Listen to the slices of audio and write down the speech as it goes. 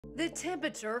The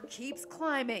temperature keeps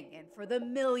climbing, and for the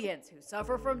millions who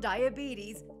suffer from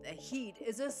diabetes, the heat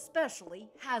is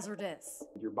especially hazardous.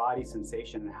 Your body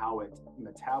sensation and how it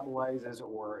metabolizes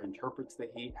or interprets the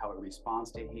heat, how it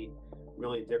responds to heat,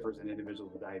 really differs in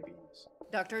individuals with diabetes.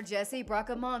 Dr. Jesse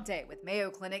Bracamonte with Mayo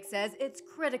Clinic says it's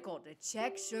critical to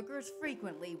check sugars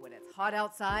frequently when it's hot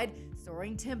outside.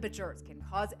 Soaring temperatures can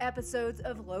cause episodes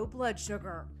of low blood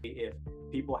sugar. If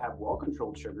people have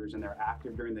well-controlled sugars and they're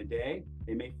active during the day,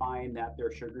 they may find that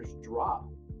their sugars drop.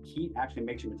 Heat actually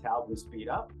makes your metabolism speed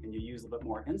up and you use a little bit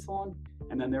more insulin,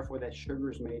 and then therefore that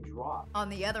sugars may drop. On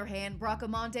the other hand,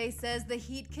 Bracamonte says the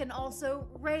heat can also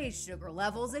raise sugar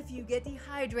levels if you get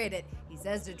dehydrated. He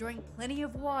says to drink plenty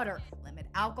of water, limit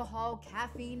alcohol,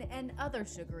 caffeine, and other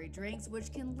sugary drinks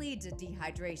which can lead to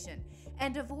dehydration,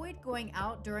 and avoid going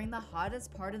out during the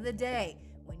hottest part of the day.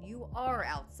 When you are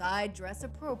outside, dress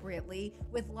appropriately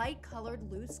with light-colored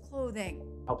loose clothing.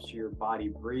 Helps your body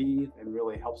breathe and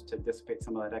really helps to dissipate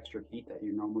some of that extra heat that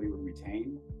you normally would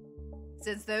retain.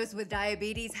 Since those with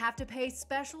diabetes have to pay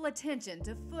special attention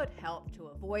to foot health to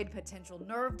avoid potential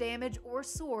nerve damage or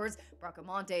sores,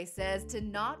 Bracamonte says to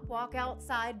not walk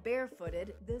outside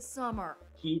barefooted this summer.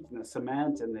 Heat and the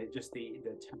cement and the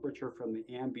temperature from the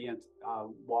ambient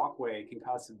walkway can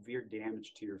cause severe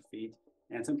damage to your feet,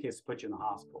 and in some cases put you in the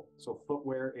hospital. So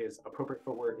appropriate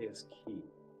footwear is key.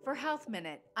 For Health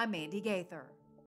Minute, I'm Mandy Gaither.